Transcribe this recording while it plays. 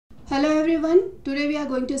Hello everyone, today we are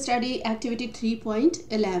going to study activity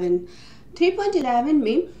 3.11. 3.11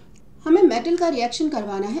 में हमें metal का reaction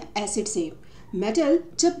करवाना है एसिड से। मेटल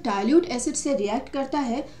जब डाइल्यूट एसिड से रिएक्ट करता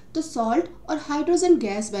है तो सॉल्ट और हाइड्रोजन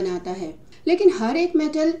गैस बनाता है, लेकिन हर एक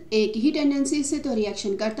मेटल एक ही टेंडेंसी से तो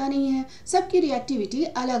रिएक्शन करता नहीं है, सबकी रिएक्टिविटी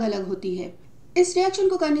अलग अलग होती है। इस रिएक्शन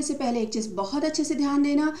को करने से पहले एक चीज़ बहुत अच्छे से ध्यान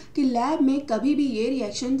देना कि लैब में कभी भी ये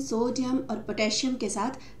रिएक्शन सोडियम और पोटेशियम के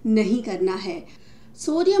साथ नहीं करना है।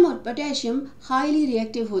 सोडियम और पोटेशियम हाईली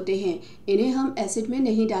रिएक्टिव होते हैं, इन्हें हम एसिड में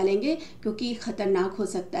नहीं डालेंगे क्योंकि ख़तरनाक हो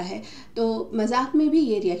सकता है, तो मजाक में भी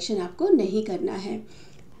ये रिएक्शन आपको नहीं करना है।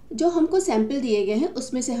 जो हमको सैंपल दिए गए हैं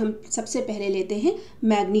उसमें से हम सबसे पहले लेते हैं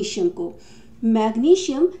मैग्नीशियम को।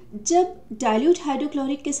 मैग्नीशियम जब डाइल्यूट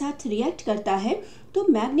हाइड्रोक्लोरिक के साथ रिएक्ट करता है तो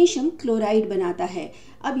मैग्नीशियम क्लोराइड बनाता है।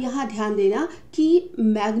 अब यहाँ ध्यान देना कि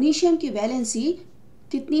मैग्नीशियम की वैलेंसी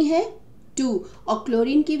कितनी है 2 और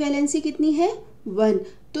क्लोरीन की वैलेंसी कितनी है 1,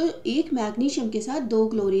 तो एक मैग्नीशियम के साथ 2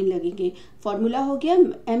 क्लोरीन लगेंगे। फॉर्मूला हो गया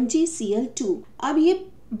MgCl2। अब ये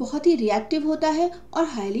बहुत ही रिएक्टिव होता है और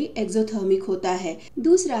हाईली एक्सोथर्मिक होता है।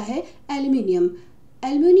 दूसरा है एल्युमिनियम।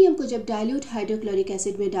 एल्युमिनियम को जब डाइल्यूट हाइड्रोक्लोरिक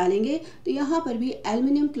एसिड में डालेंगे तो यहाँ पर भी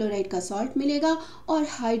एल्युमिनियम क्लोराइड का सॉल्ट मिलेगा और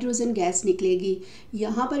हाइड्रोजन गैस निकलेगी।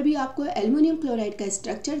 यहाँ पर भी आपको एल्युमिनियम क्लोराइड का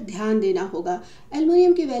स्ट्रक्चर ध्यान देना होगा।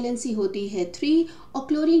 एल्युमिनियम की वैलेंसी होती है 3 और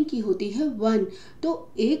क्लोरीन की होती है 1,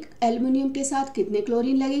 तो एक एल्युमिनियम के साथ कितने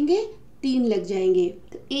क्लोरीन लगेंगे 3 लग जाएंगे,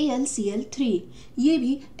 AlCl3। ये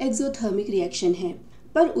भी एक्सोथर्मिक रिएक्शन है,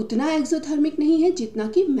 पर उतना एक्सोथर्मिक नहीं है जितना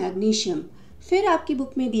कि मैग्नीशियम। फिर आपकी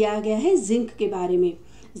बुक में दिया गया है जिंक के बारे में।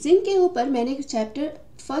 जिंक के ऊपर मैंने चैप्टर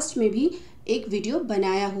फर्स्ट में भी एक वीडियो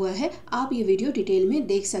बनाया हुआ है, आप ये वीडियो डिटेल में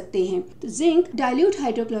देख सकते हैं। तो जिंक डाइल्यूट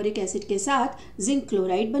हाइड्रोक्लोरिक एसिड के साथ जिंक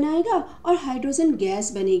क्लोराइड बनाएगा और हाइड्रोजन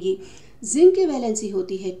गैस बनेगी। जिंक की वैलेंसी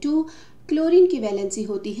होती है 2, क्लोरीन की वैलेंसी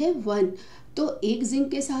होती है 1, तो एक जिंक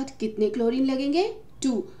के साथ कितने क्लोरीन लगेंगे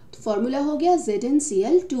 2, तो फॉर्मूला हो गया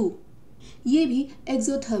ZnCl2। ये भी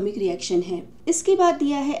एक्सोथर्मिक रिएक्शन है। इसके बाद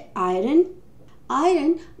दिया है iron.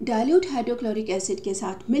 Iron dilute hydrochloric acid के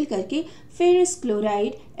साथ मिल करके फेरस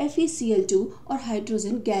क्लोराइड FeCl2 और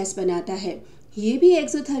हाइड्रोजन गैस बनाता है। ये भी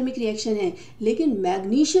एक्सोथर्मिक रिएक्शन है, लेकिन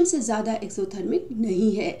मैग्नीशियम से ज़्यादा एक्सोथर्मिक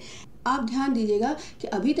नहीं है। आप ध्यान दीजिएगा कि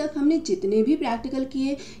अभी तक हमने जितने भी प्रैक्टिकल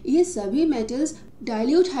किए, ये सभी मेटल्स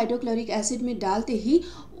डाइल्यूट हाइड्रोक्लोरिक एसिड में डालते ही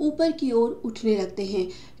ऊपर की ओर उठने लगते हैं,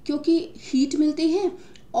 क्योंकि हीट मिलती है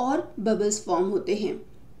और बबल्स फॉर्म होते हैं।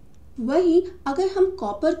 वहीं अगर हम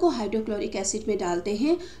कॉपर को हाइड्रोक्लोरिक एसिड में डालते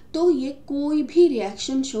हैं तो ये कोई भी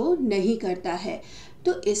रिएक्शन शो नहीं करता है।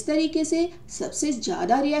 तो इस तरीके से सबसे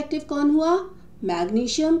ज़्यादा रिएक्टिव कौन हुआ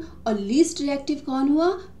मैग्नीशियम और लीस्ट रिएक्टिव कौन हुआ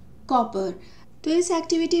कॉपर। तो इस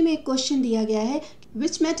एक्टिविटी में एक क्वेश्चन दिया गया है,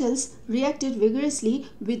 विच metals reacted vigorously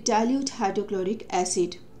with dilute hydrochloric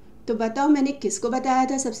acid. तो बताओ मैंने किसको बताया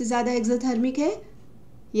था सबसे ज़्यादा एक्सोथर्मिक है,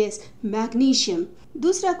 यस मैग्नीशियम।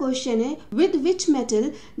 दूसरा क्वेश्चन है, with which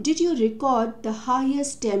metal did you record the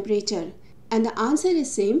highest temperature, and the answer is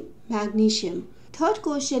same magnesium. Third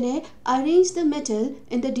question है, arrange the metal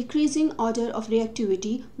in the decreasing order of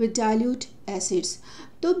reactivity with dilute acids.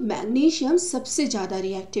 तो magnesium सबसे ज़्यादा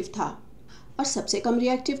reactive था और सबसे कम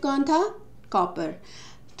reactive कौन था copper.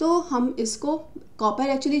 तो हम इसको कॉपर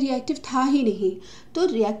एक्चुअली रिएक्टिव था ही नहीं, तो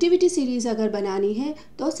रिएक्टिविटी सीरीज अगर बनानी है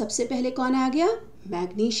तो सबसे पहले कौन आ गया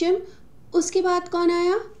मैग्नीशियम, उसके बाद कौन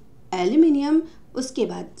आया एल्युमिनियम, उसके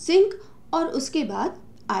बाद जिंक और उसके बाद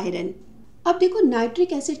आयरन। अब देखो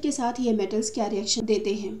नाइट्रिक एसिड के साथ ये मेटल्स क्या रिएक्शन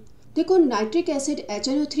देते हैं। देखो नाइट्रिक एसिड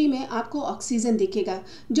HNO3 में आपको ऑक्सीजन दिखेगा,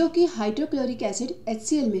 जो कि हाइड्रोक्लोरिक एसिड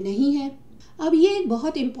HCl में नहीं है। अब ये एक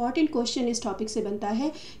बहुत इंपॉर्टेंट क्वेश्चन इस टॉपिक से बनता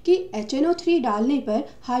है कि HNO3 डालने पर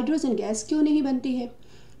हाइड्रोजन गैस क्यों नहीं बनती है।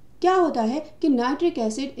 क्या होता है कि नाइट्रिक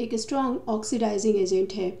एसिड एक स्ट्रॉन्ग ऑक्सीडाइजिंग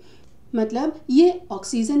एजेंट है, मतलब ये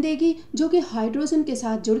ऑक्सीजन देगी जो कि हाइड्रोजन के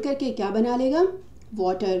साथ जुड़ करके क्या बना लेगा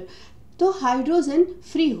वाटर। तो हाइड्रोजन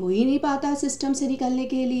फ्री हो ही नहीं पाता सिस्टम से निकलने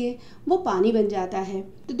के लिए, वो पानी बन जाता है।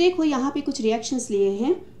 तो देखो यहाँ पे कुछ रिएक्शंस लिए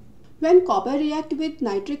हैं। When copper react with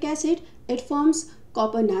nitric acid it forms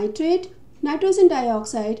copper nitrate, nitrogen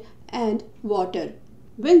dioxide and water.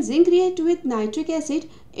 When zinc react with nitric acid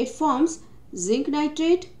it forms zinc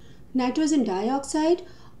nitrate, nitrogen dioxide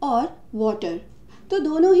और वाटर। तो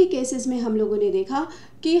दोनों ही केसेस में हम लोगों ने देखा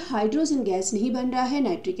कि हाइड्रोजन गैस नहीं बन रहा है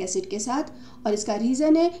नाइट्रिक एसिड के साथ, और इसका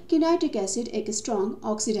रीज़न है कि नाइट्रिक एसिड एक स्ट्रॉन्ग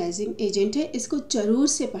ऑक्सीडाइजिंग एजेंट है। इसको जरूर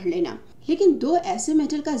से पढ़ लेना। लेकिन 2 ऐसे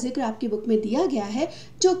मेटल का जिक्र आपकी बुक में दिया गया है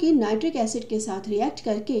जो कि नाइट्रिक एसिड के साथ रिएक्ट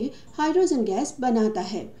करके हाइड्रोजन गैस बनाता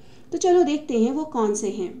है। तो चलो देखते हैं वो कौन से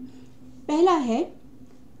हैं। पहला है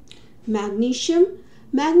मैग्नीशियम।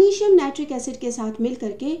 मैग्नीशियम नाइट्रिक एसिड के साथ मिल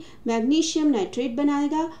करके मैग्नीशियम नाइट्रेट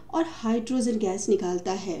बनाएगा और हाइड्रोजन गैस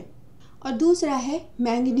निकालता है। और दूसरा है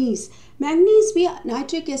मैंगनीज। मैंगनीज भी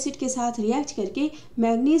नाइट्रिक एसिड के साथ रिएक्ट करके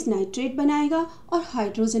मैंगनीज नाइट्रेट बनाएगा और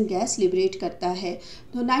हाइड्रोजन गैस लिबरेट करता है।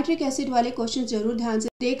 तो नाइट्रिक एसिड वाले क्वेश्चन जरूर ध्यान से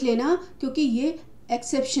देख लेना, क्योंकि ये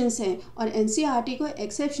एक्सेप्शंस हैं और एनसीईआरटी को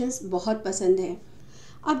एक्सेप्शंस बहुत पसंद हैं।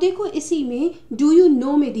 अब देखो, इसी में डू यू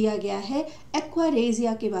नो में दिया गया है एक्वा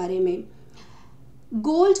रेजिया के बारे में।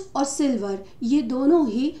 गोल्ड और सिल्वर ये दोनों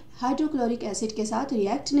ही हाइड्रोक्लोरिक एसिड के साथ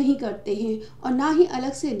रिएक्ट नहीं करते हैं और ना ही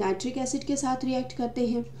अलग से नाइट्रिक एसिड के साथ रिएक्ट करते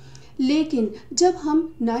हैं। लेकिन जब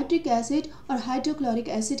हम नाइट्रिक एसिड और हाइड्रोक्लोरिक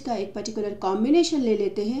एसिड का एक पर्टिकुलर कॉम्बिनेशन ले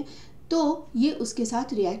लेते हैं तो ये उसके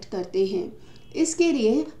साथ रिएक्ट करते हैं। इसके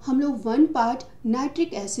लिए हम लोग 1 पार्ट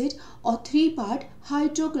नाइट्रिक एसिड और 3 पार्ट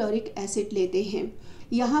हाइड्रोक्लोरिक एसिड लेते हैं।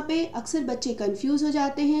 यहाँ पे अक्सर बच्चे कंफ्यूज हो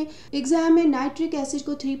जाते हैं, एग्जाम में नाइट्रिक एसिड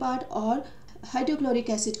को 3 पार्ट और हाइड्रोक्लोरिक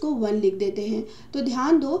एसिड को 1 लिख देते हैं। तो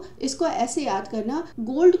ध्यान दो, इसको ऐसे याद करना,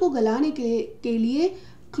 गोल्ड को गलाने के लिए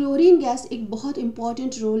क्लोरीन गैस एक बहुत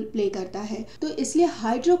इंपॉर्टेंट रोल प्ले करता है, तो इसलिए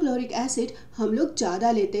हाइड्रोक्लोरिक एसिड हम लोग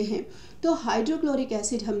ज़्यादा लेते हैं। तो हाइड्रोक्लोरिक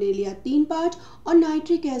एसिड हमने लिया 3 पार्ट और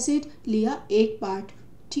नाइट्रिक एसिड लिया 1 पार्ट।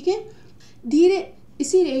 ठीक है, धीरे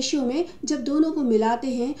इसी रेशियो में जब दोनों को मिलाते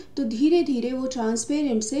हैं तो धीरे धीरे वो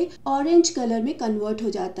ट्रांसपेरेंट से ऑरेंज कलर में कन्वर्ट हो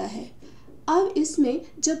जाता है। अब इसमें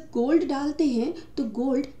जब गोल्ड डालते हैं तो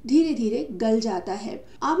गोल्ड धीरे धीरे गल जाता है।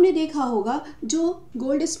 आपने देखा होगा, जो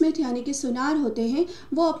गोल्ड स्मिथ यानी कि सुनार होते हैं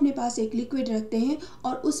वो अपने पास एक लिक्विड रखते हैं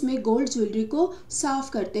और उसमें गोल्ड ज्वेलरी को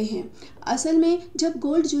साफ़ करते हैं। असल में जब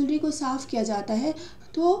गोल्ड ज्वेलरी को साफ़ किया जाता है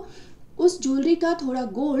तो उस ज्वेलरी का थोड़ा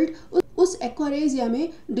गोल्ड उस एक्वारेजिया में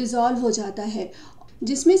डिज़ोल्व हो जाता है,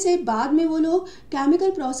 जिसमें से बाद में वो लोग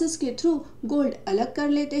केमिकल प्रोसेस के थ्रू गोल्ड अलग कर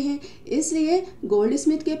लेते हैं। इसलिए गोल्ड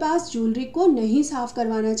स्मिथ के पास ज्वेलरी को नहीं साफ़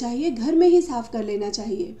करवाना चाहिए, घर में ही साफ़ कर लेना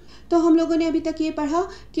चाहिए। तो हम लोगों ने अभी तक ये पढ़ा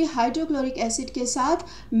कि हाइड्रोक्लोरिक एसिड के साथ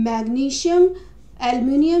मैग्नीशियम,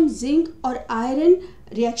 एल्युमिनियम, जिंक और आयरन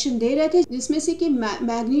रिएक्शन दे रहे थे, जिसमें से कि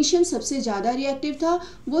मैग्नीशियम सबसे ज़्यादा रिएक्टिव था,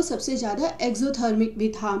 वो सबसे ज़्यादा एक्सोथर्मिक भी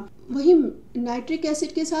था। वहीं नाइट्रिक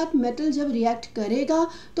एसिड के साथ मेटल जब रिएक्ट करेगा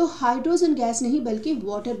तो हाइड्रोजन गैस नहीं बल्कि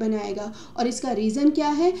वाटर बनाएगा। और इसका रीज़न क्या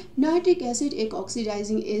है? नाइट्रिक एसिड एक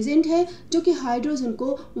ऑक्सीडाइजिंग एजेंट है जो कि हाइड्रोजन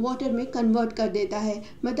को वाटर में कन्वर्ट कर देता है,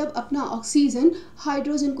 मतलब अपना ऑक्सीजन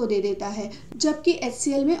हाइड्रोजन को दे देता है। जबकि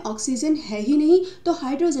HCl में ऑक्सीजन है ही नहीं तो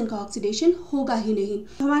हाइड्रोजन का ऑक्सीडेशन होगा ही नहीं।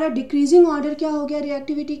 हमारा डिक्रीजिंग ऑर्डर क्या हो गया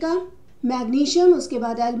रिएक्टिविटी का? मैग्नीशियम, उसके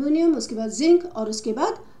बाद एल्युमिनियम, उसके बाद जिंक और उसके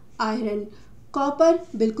बाद आयरन। कॉपर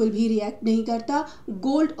बिल्कुल भी रिएक्ट नहीं करता,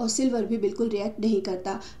 गोल्ड और सिल्वर भी बिल्कुल रिएक्ट नहीं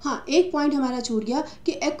करता। हाँ, एक पॉइंट हमारा छूट गया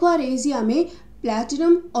कि एक्वारेजिया में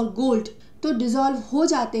प्लैटिनम और गोल्ड तो डिज़ोल्व हो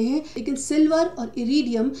जाते हैं, लेकिन सिल्वर और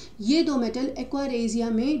इरिडियम ये 2 मेटल एक्वारेजिया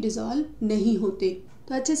में डिज़ोल्व नहीं होते।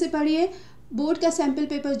 तो अच्छे से पढ़िए, बोर्ड का सैम्पल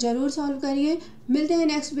पेपर ज़रूर सॉल्व करिए। मिलते हैं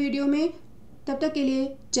नेक्स्ट वीडियो में, तब तक के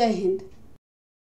लिए जय हिंद।